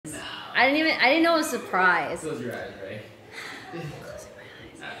I didn't know it was a surprise. Close your eyes, right? Closing my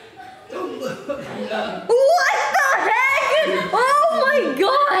eyes. Don't look. What the heck? Oh my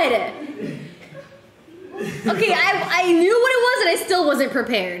god! Okay, I knew what it was and I still wasn't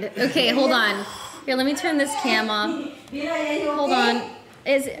prepared. Okay, hold on. Here, let me turn this cam off. Hold on.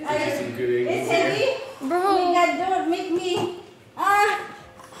 It's heavy? Bro. Oh my god, don't make me.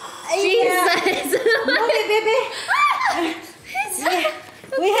 Jesus. Okay, baby.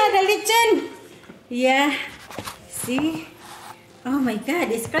 We had a lechon. Yeah. See? Oh my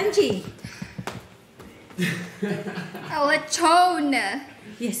god, it's crunchy. A lechon.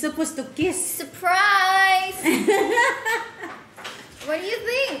 You're supposed to kiss. Surprise! What do you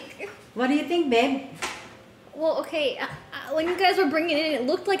think? What do you think, babe? Well, okay, when you guys were bringing it in, it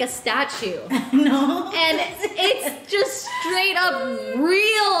looked like a statue. No. And it's just straight up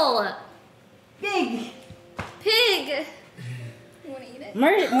real. Big. Pig. You want to eat it?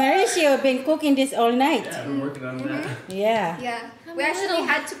 Mauricio been cooking this all night. Yeah, I've been working on that. Yeah. Yeah. We actually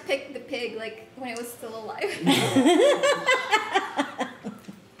had to pick the pig like when it was still alive.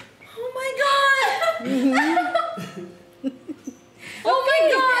 Oh my god! Oh my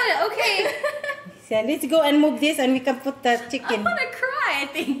god! Okay. So let's go and move this and we can put the I'm chicken. gonna cry, I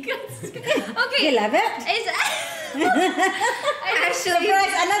think. Okay. You love it? Actually,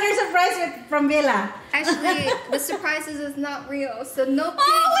 Surprise! Another surprise from Bella. actually, the surprises is not real. So no pig.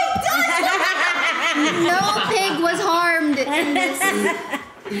 Oh my god! No pig was harmed in this. I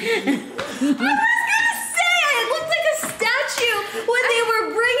was gonna say it looked like a statue when they were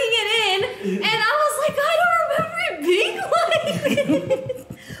bringing it in, and I was like, I don't remember it being like this.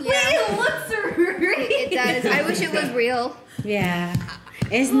 Wait, it looks real. It does. I wish it was real. Yeah.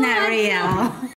 It's not real.